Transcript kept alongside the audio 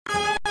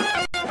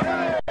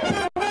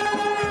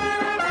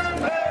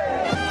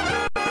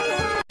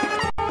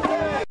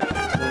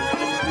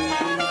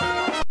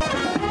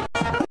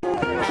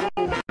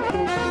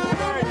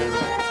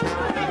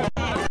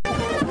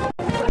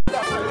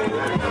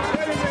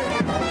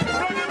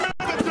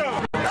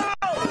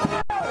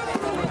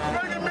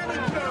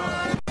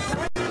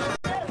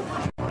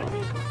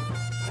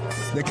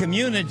The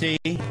community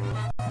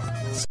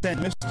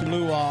sent Mr.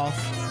 Lou off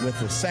with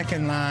the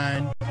second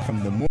line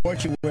from the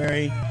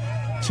mortuary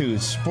to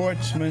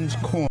Sportsman's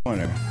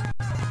Corner,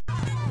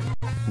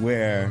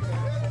 where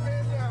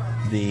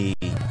the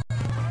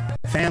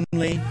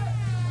family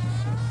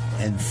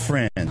and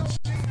friends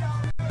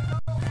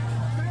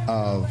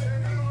of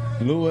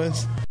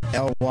Louis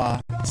Elloie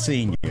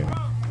Sr.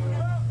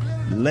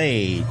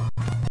 laid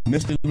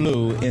Mr.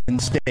 Lou in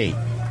state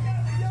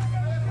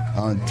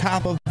on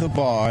top of the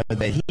bar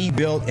that he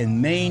built and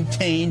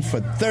maintained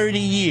for 30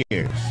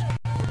 years,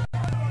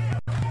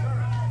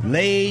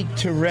 laid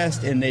to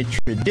rest in a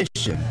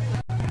tradition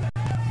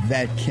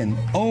that can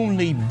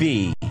only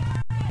be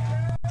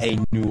a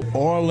New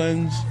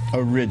Orleans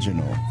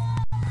original.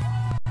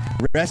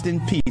 Rest in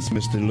peace,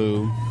 Mr.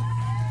 Lou.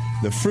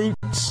 The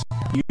fruits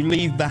you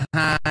leave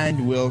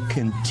behind will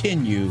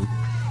continue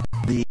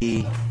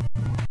the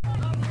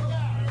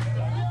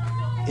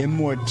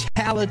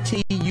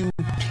immortality you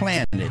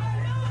planted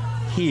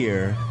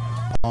here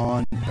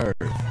on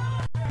earth.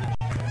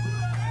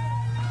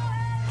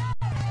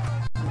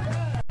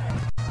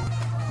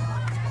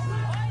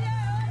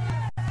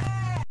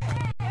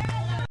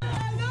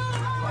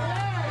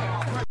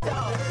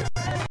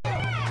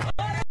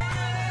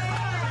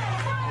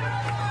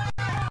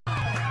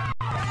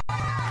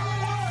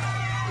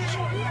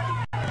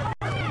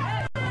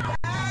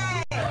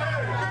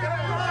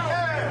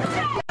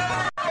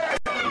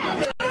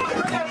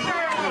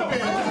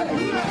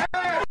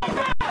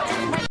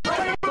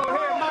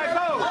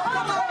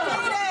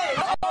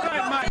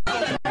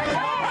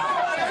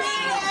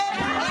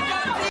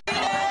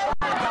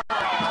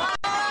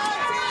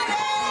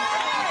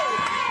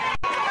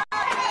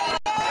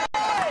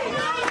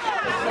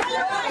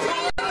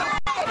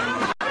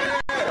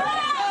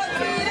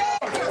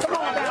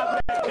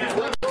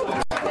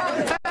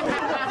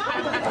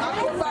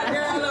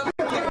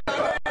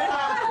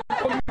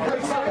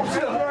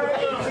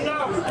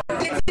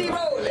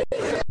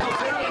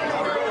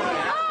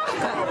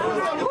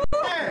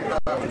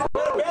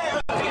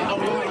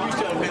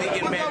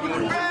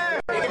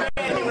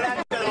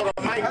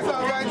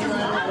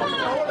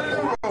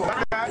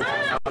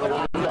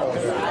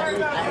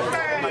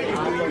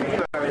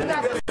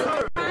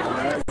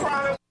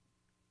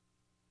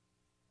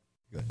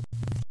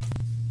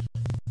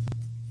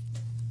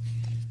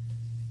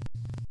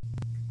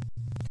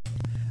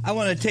 I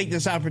want to take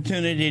this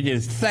opportunity to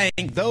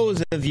thank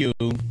those of you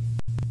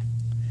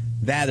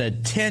that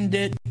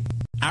attended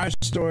our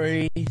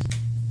Story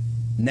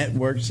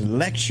Network's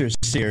lecture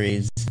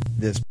series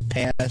this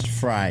past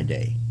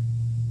Friday.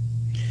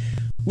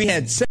 We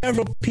had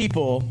several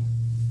people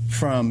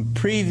from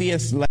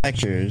previous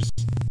lectures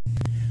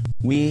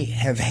we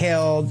have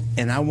held,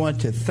 and I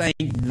want to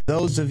thank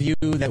those of you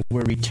that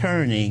were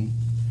returning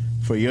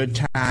for your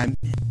time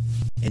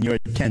and your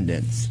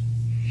attendance.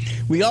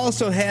 We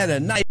also had a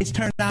nice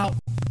turnout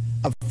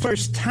of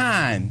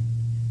first-time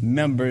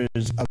members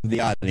of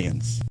the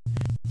audience.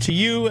 To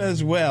you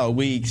as well,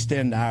 we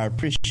extend our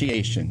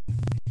appreciation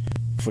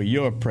for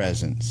your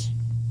presence.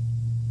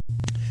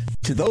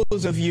 To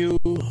those of you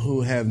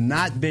who have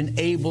not been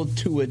able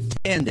to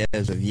attend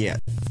as of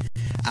yet,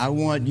 I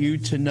want you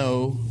to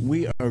know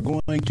we are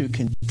going to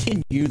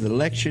continue the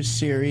lecture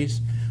series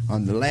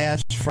on the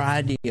last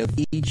Friday of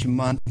each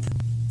month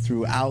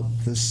throughout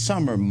the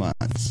summer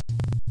months.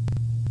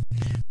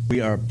 We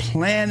are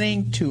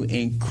planning to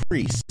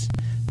increase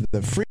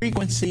the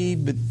frequency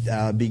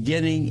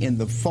beginning in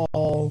the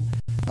fall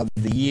of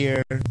the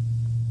year.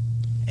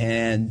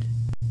 And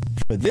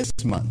for this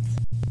month,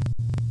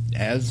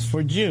 as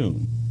for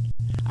June,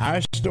 our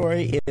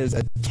story is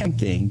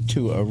attempting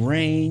to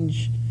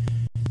arrange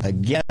a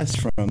guest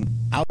from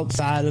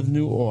outside of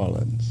New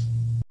Orleans.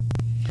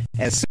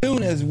 As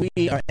soon as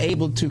we are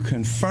able to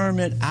confirm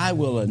it, I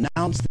will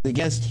announce the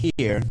guest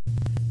here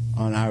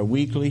on our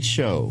weekly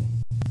show.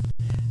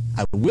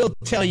 I will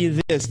tell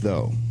you this,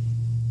 though.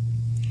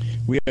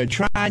 We are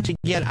trying to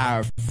get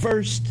our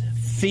first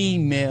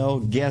female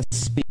guest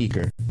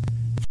speaker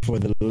for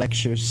the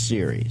lecture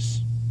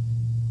series.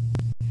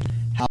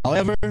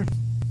 However,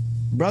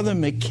 Brother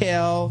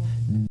Mikkel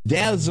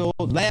dazzled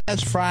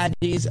last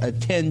Friday's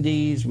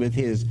attendees with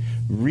his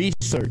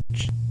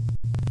research,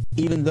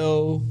 even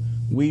though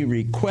we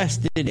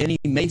requested any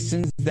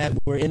Masons that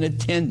were in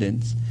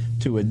attendance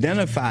to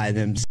identify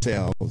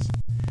themselves.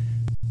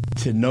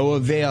 To no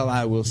avail,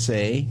 I will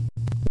say,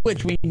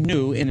 which we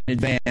knew in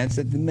advance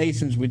that the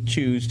Masons would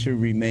choose to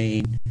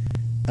remain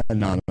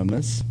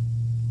anonymous.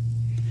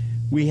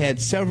 We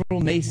had several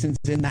Masons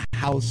in the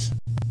house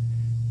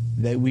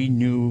that we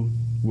knew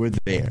were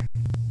there.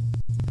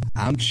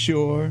 I'm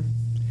sure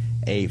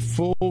a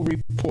full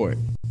report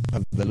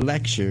of the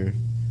lecture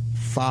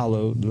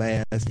followed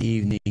last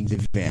evening's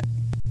event.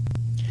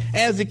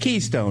 As a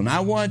keystone,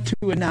 I want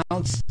to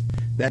announce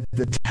that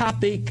the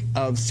topic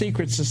of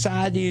secret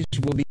societies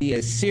will be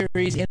a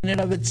series in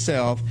and of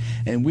itself,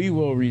 and we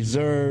will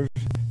reserve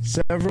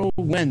several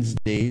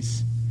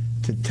Wednesdays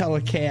to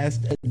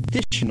telecast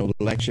additional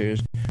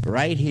lectures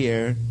right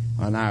here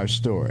on our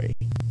story.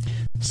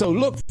 So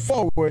look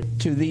forward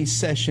to these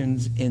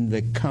sessions in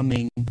the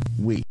coming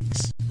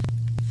weeks.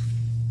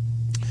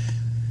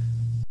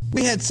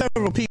 We had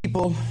several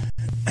people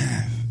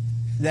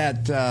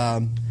that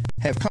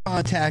have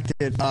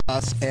contacted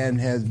us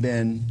and has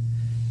been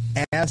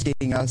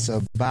asking us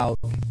about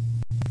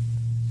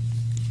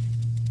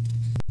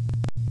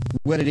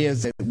what it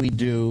is that we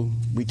do.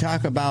 We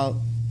talk about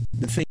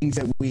the things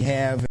that we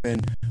have,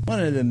 and one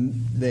of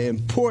the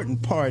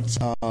important parts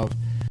of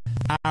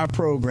our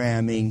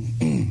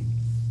programming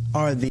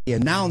are the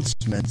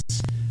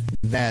announcements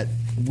that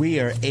we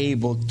are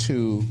able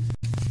to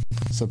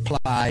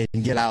supply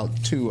and get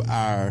out to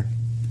our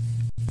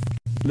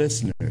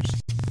listeners.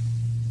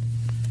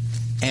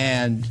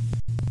 And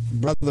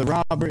Brother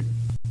Robert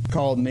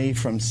called me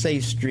from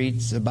Safe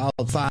Streets about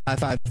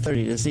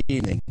 5:30 this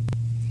evening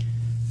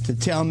to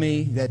tell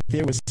me that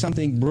there was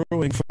something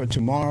brewing for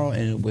tomorrow,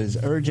 and it was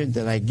urgent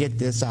that I get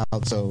this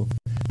out, so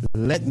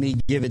let me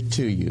give it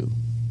to you.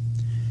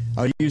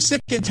 Are you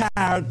sick and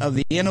tired of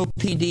the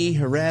NOPD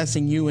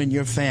harassing you and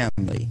your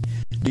family?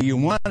 Do you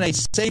want a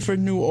safer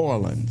New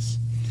Orleans?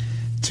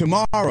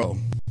 Tomorrow,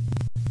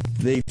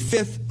 the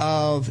 5th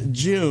of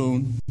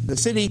June, the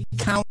City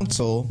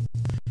Council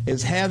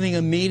is having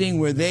a meeting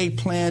where they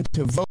plan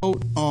to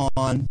vote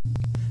on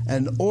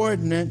an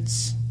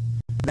ordinance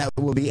that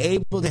will be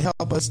able to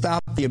help us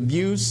stop the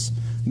abuse,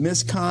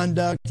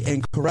 misconduct,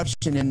 and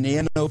corruption in the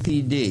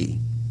NOPD.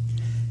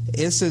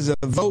 This is a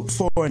vote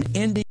for an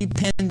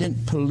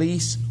independent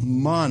police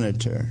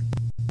monitor.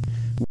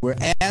 We're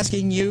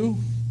asking you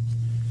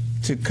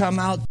to come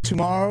out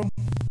tomorrow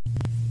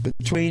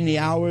between the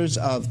hours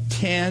of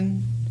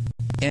 10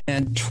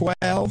 and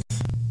 12.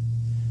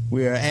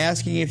 We are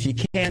asking, if you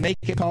can't make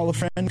it, call a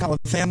friend, call a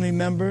family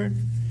member,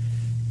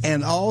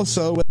 and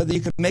also, whether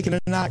you can make it or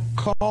not,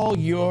 call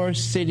your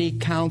city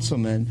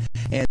councilman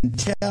and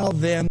tell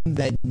them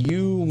that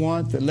you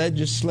want the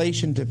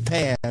legislation to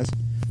pass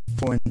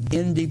for an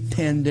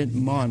independent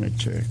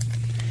monitor.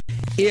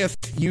 If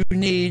you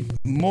need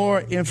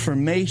more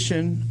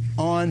information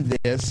on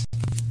this,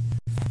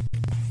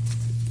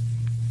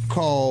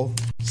 call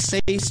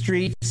Safe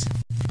Streets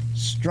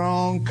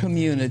Strong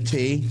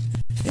Community,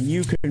 and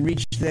you can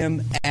reach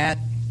them at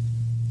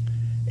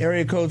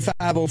area code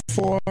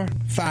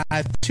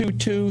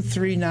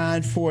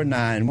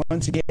 504-522-3949.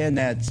 Once again,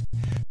 that's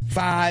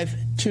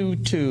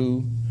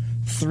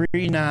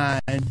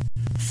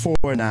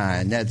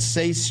 522-3949. That's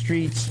Safe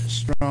Streets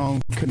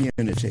Strong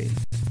Community.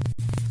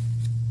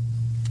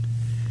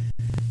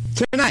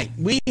 Tonight,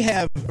 we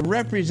have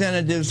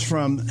representatives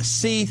from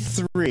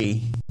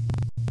C3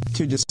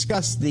 to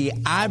discuss the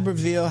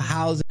Iberville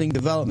housing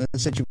development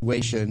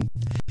situation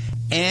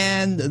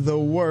and the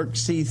work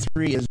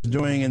C3 is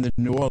doing in the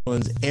New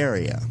Orleans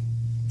area.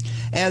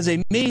 As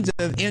a means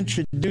of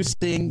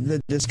introducing the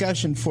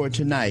discussion for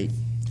tonight,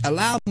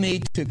 allow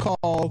me to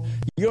call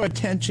your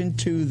attention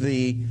to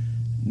the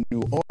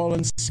New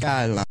Orleans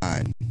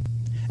skyline,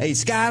 a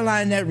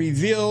skyline that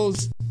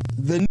reveals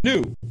the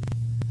new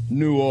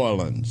New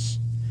Orleans,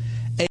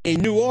 a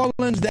New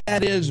Orleans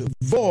that is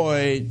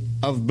void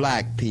of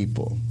black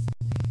people,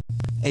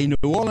 a New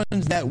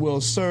Orleans that will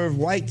serve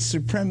white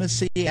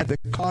supremacy at the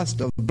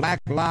cost of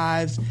black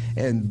lives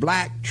and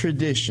black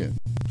tradition.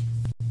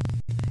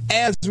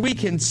 As we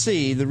can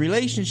see, the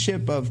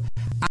relationship of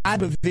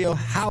Iberville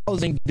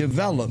housing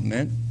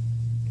development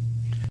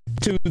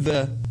to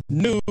the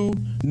new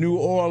New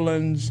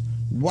Orleans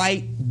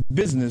white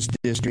business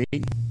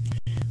district,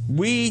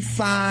 we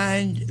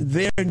find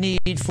their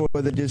need for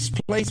the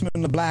displacement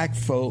of black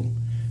folk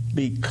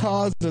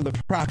because of the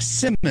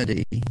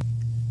proximity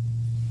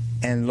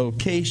and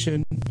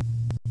location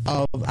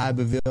of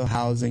Iberville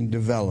housing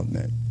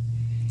development.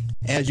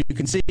 As you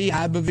can see,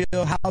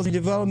 Iberville housing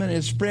development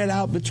is spread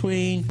out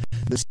between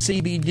the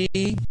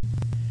CBD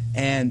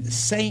and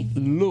St.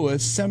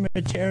 Louis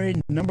Cemetery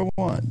number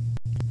 1,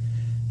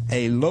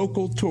 a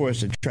local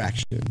tourist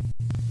attraction.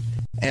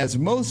 As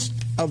most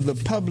of the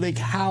public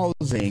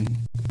housing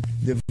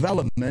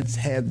developments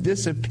have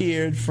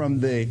disappeared from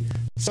the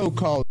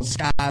so-called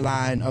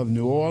skyline of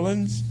New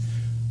Orleans,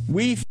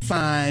 we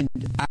find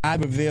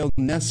Iberville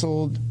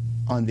nestled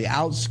on the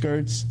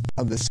outskirts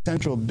of the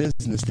central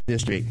business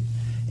district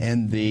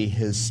and the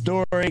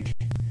historic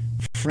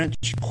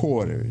French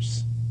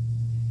Quarters.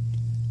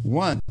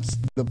 Once,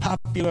 the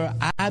popular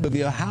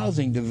Iberville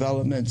housing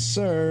development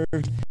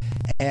served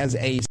as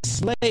a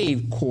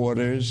slave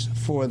quarters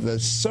for the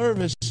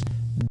service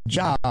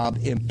job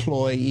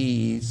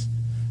employees,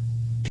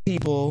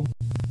 people,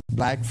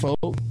 black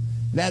folk,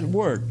 that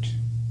worked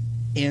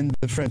in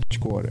the French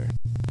Quarter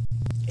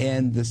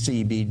and the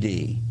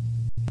CBD.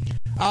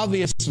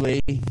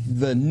 Obviously,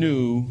 the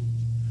new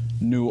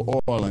New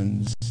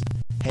Orleans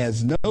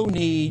has no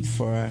need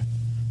for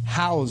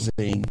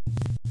housing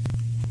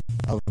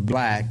of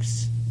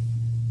blacks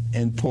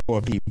and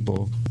poor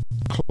people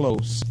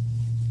close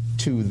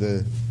to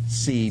the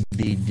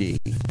CBD.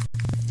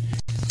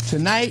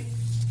 Tonight,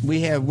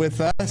 we have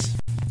with us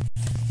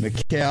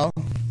Mikkel,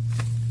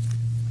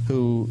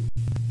 who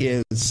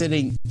is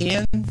sitting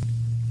in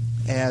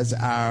as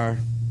our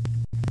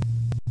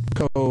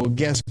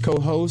guest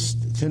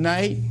co-host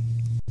tonight.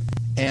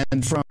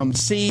 And from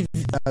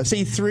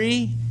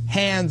C3,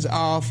 Hands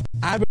Off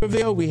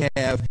Iberville, we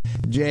have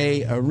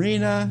Jay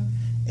Arena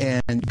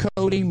and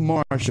Cody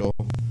Marshall,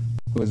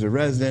 who is a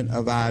resident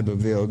of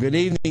Iberville. Good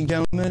evening,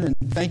 gentlemen, and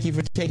thank you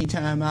for taking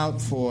time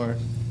out for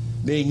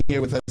being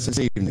here with us this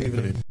evening.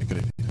 Good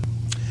evening.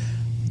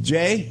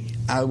 Jay,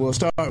 I will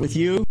start with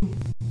you.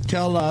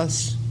 Tell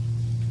us,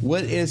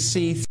 what is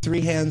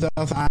C3 Hands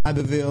Off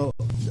Iberville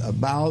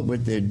about,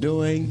 what they're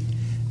doing,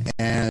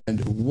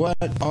 and what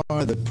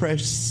are the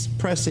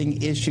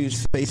pressing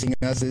issues facing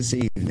us this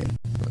evening?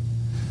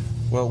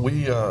 Well,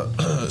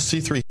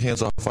 C3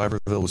 Hands Off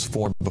Iberville was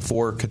formed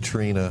before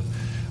Katrina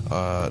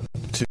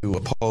to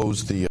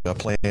oppose the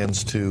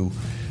plans to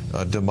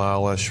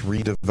demolish,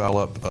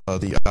 redevelop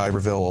the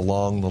Iberville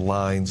along the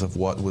lines of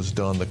what was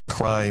done, the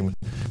crime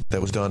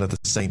that was done at the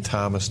St.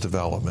 Thomas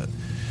development.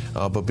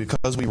 But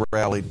because we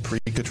rallied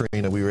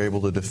pre-Katrina, we were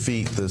able to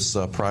defeat this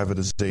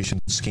privatization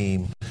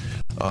scheme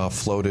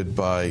floated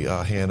by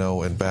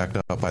Hanno and backed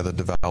up by the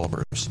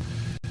developers.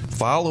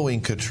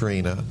 Following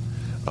Katrina,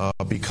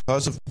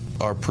 because of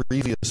our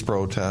previous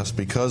protests,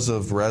 because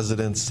of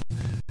residents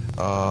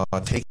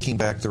taking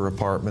back their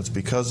apartments,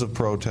 because of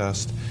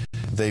protest,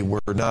 they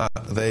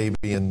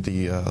being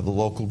the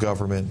local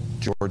government,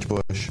 George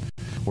Bush,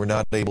 were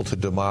not able to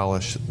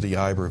demolish the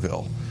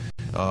Iberville.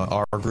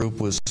 Our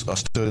group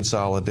stood in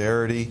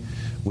solidarity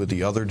with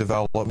the other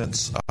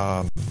developments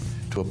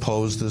to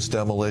oppose this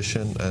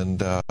demolition, and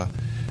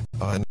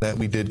that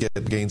we did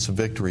gain some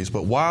victories.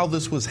 But while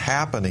this was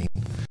happening,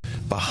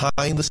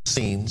 behind the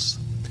scenes,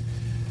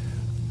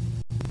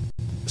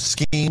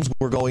 schemes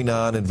were going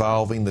on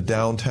involving the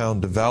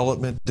Downtown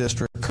Development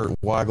District, Kurt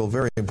Weigel,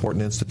 very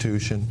important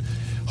institution,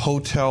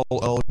 hotel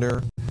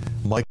owner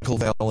Michael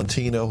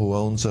Valentino, who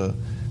owns a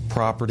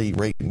property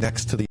right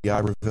next to the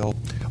Iberville,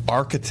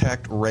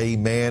 architect Ray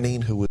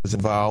Manning, who was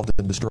involved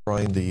in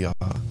destroying the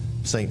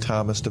St.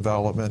 Thomas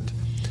development,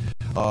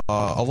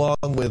 along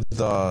with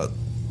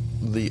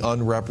the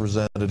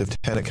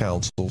unrepresentative tenant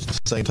councils, the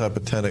same type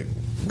of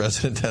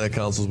resident tenant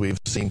councils we've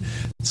seen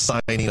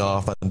signing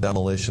off on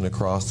demolition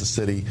across the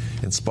city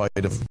in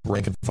spite of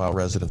rank-and-file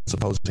residents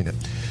opposing it.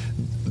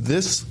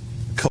 This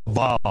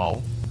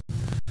cabal,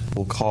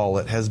 we'll call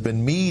it, has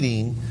been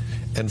meeting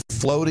and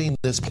floating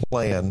this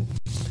plan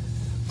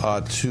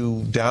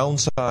to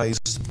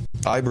downsize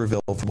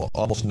Iberville from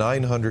almost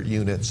 900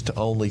 units to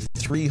only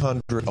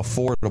 300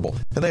 affordable.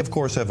 And they, of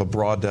course, have a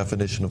broad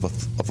definition of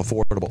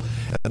affordable.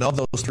 And of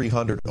those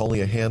 300,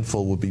 only a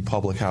handful would be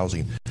public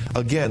housing.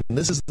 Again,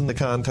 this is in the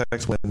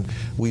context when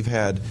we've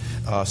had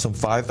some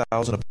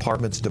 5,000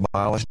 apartments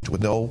demolished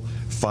with no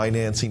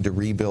financing to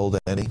rebuild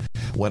any,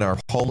 when our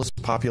homeless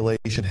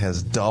population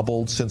has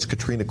doubled since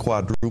Katrina,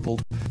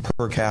 quadrupled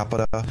per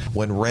capita,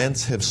 when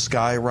rents have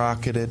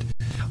skyrocketed.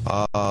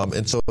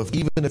 And so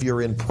even if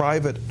you're in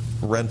private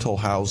rental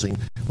housing,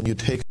 when you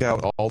take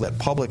out all that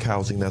public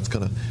housing, that's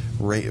going to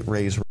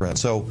raise rent.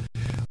 So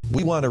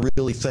we want to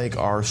really thank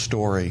Our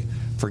Story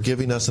for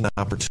giving us an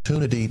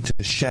opportunity to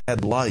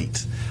shed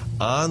light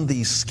on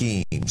these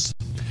schemes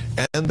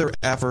and their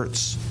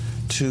efforts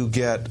to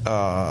get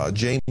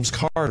James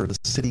Carter, the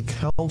city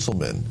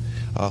councilman,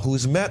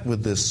 who's met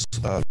with this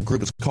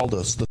group. It's called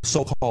the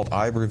so-called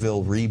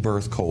Iberville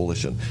Rebirth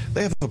Coalition.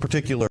 They have a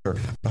particular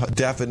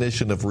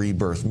definition of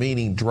rebirth,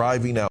 meaning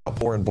driving out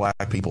poor and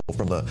black people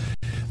from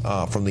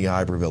the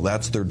Iberville.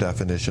 That's their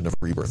definition of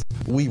rebirth.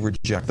 We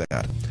reject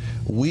that.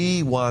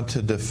 We want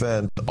to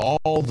defend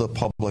all the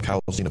public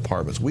housing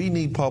apartments. We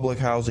need public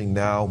housing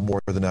now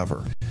more than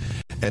ever.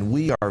 And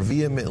we are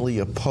vehemently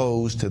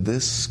opposed to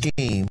this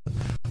scheme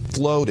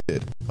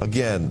floated,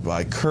 again,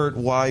 by Kurt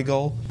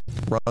Weigel,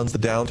 runs the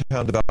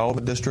Downtown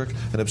Development District,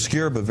 an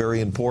obscure but very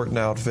important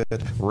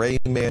outfit, Ray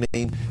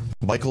Manning,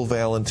 Michael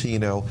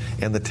Valentino,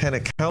 and the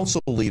tenant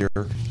council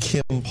leader,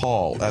 Kim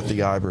Paul, at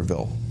the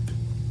Iberville.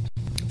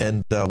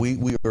 And we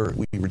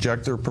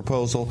reject their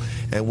proposal,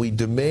 and we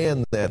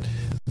demand that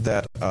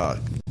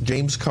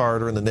James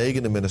Carter and the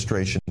Nagin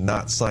administration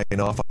not sign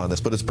off on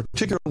this. But it's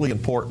particularly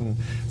important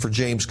for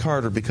James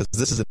Carter because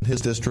this is in his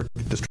district,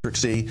 District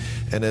C,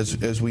 and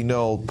as we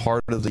know,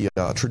 part of the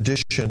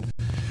tradition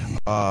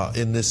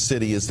in this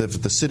city is that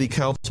if the city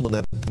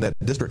councilman in that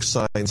district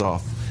signs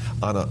off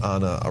on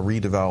a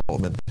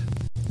redevelopment,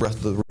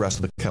 the rest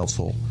of the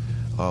council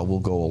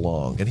will go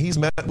along. And he's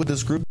met with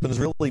this group and has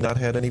really not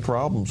had any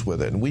problems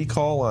with it. And we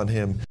call on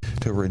him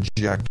to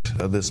reject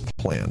this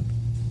plan.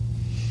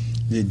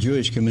 The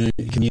Jewish community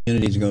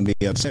is going to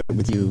be upset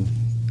with you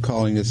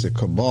calling this a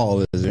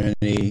cabal. Is there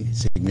any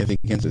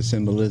significance or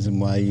symbolism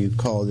why you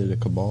called it a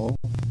cabal?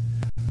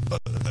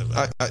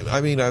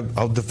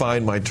 I'll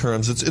define my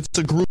terms. It's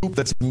a group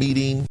that's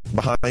meeting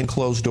behind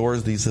closed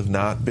doors. These have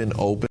not been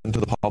open to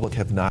the public,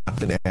 have not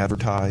been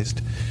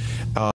advertised.